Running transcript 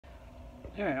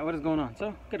Alright, what is going on?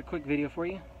 So, got a quick video for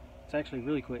you. It's actually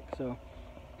really quick. So,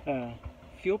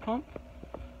 fuel pump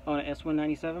on an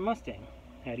S197 Mustang.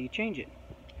 How do you change it?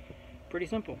 Pretty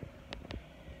simple.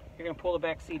 You're going to pull the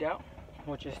back seat out,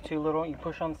 which is too little. You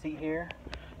push on the seat here,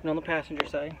 and on the passenger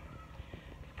side,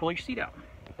 pull your seat out.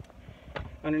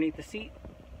 Underneath the seat,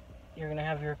 you're going to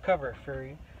have your cover for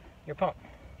your pump.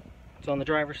 It's on the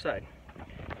driver's side.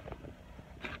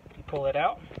 You pull it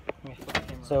out.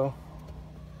 So,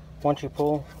 once you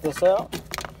pull this out,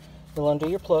 you'll undo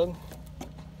your plug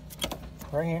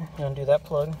right here. You undo that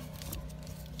plug,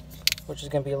 which is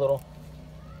going to be a little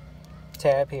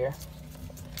tab here.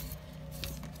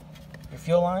 Your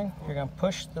fuel line, you're going to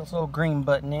push this little green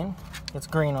button in. It's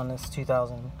green on this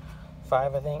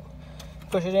 2005, I think.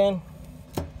 Push it in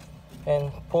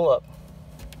and pull up,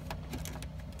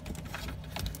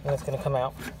 and it's going to come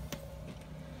out.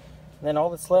 And then all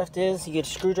that's left is you get a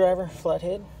screwdriver,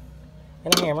 flathead,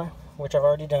 and a hammer, which I've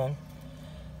already done.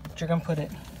 But you're going to put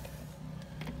it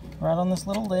right on this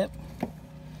little lip,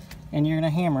 and you're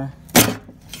going to hammer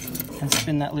and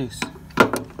spin that loose.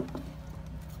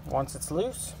 Once it's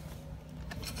loose,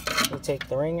 you take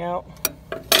the ring out,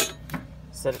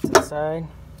 set it to the side,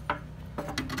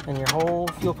 and your whole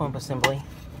fuel pump assembly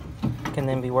can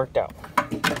then be worked out.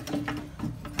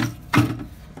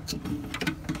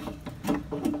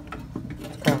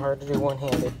 It's kind of hard to do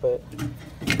one-handed, but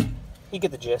you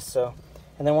get the gist. So,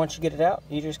 and then once you get it out,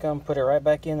 you just gonna put it right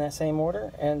back in that same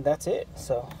order, and that's it.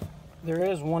 So there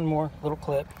is one more little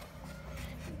clip,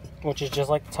 which is just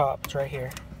like the top. It's right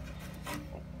here.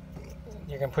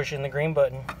 You're gonna push in the green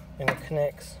button, and it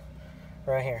connects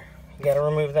right here. You got to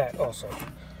remove that also,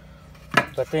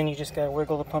 but then you just got to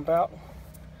wiggle the pump out,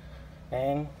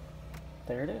 and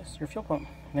there it is, your fuel pump.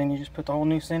 And then you just put the whole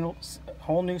new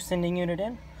sending unit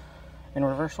in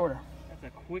reverse order. That's a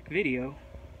quick video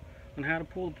on how to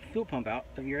pull the fuel pump out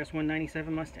of your S197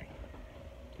 Mustang.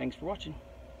 Thanks for watching.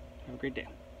 Have a great day.